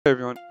Hey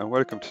everyone, and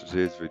welcome to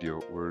today's video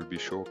where we'll be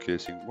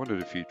showcasing one of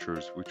the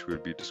features which we'll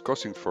be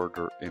discussing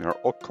further in our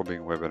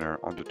upcoming webinar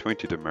on the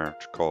 20th of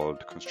March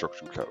called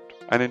Construction Cloud.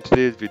 And in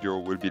today's video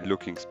we'll be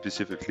looking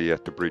specifically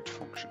at the bridge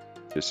function.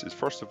 This is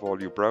first of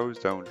all you browse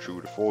down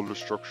through the folder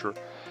structure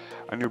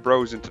and you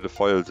browse into the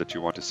files that you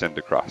want to send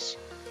across.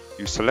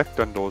 You select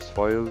on those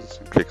files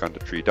and click on the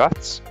three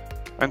dots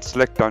and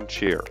select on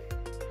share.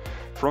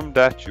 From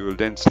that you will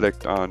then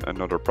select on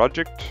another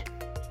project.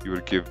 You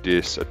will give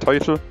this a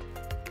title.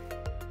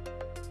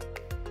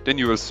 Then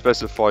you will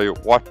specify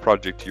what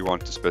project you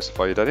want to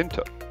specify that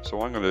into.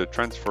 So I'm going to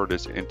transfer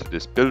this into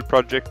this build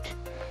project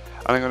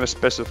and I'm going to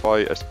specify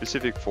a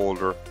specific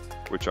folder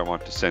which I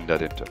want to send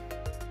that into.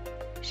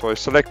 So I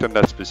select on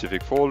that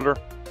specific folder,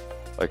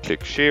 I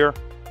click share,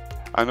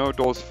 and now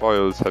those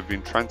files have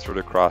been transferred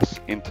across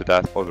into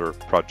that other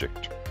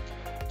project.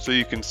 So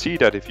you can see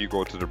that if you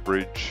go to the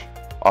bridge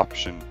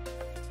option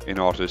in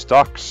Autodesk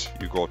Docs,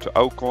 you go to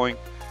outgoing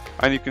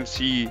and you can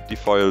see the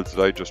files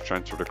that I just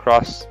transferred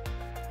across.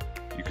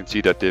 You can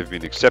see that they've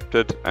been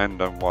accepted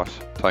and on what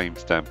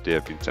timestamp they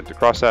have been sent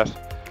across at.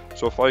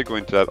 So if I go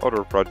into that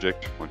other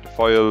project, go into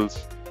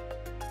files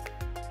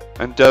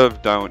and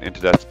delve down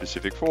into that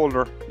specific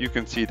folder, you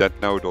can see that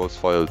now those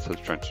files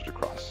have transferred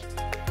across.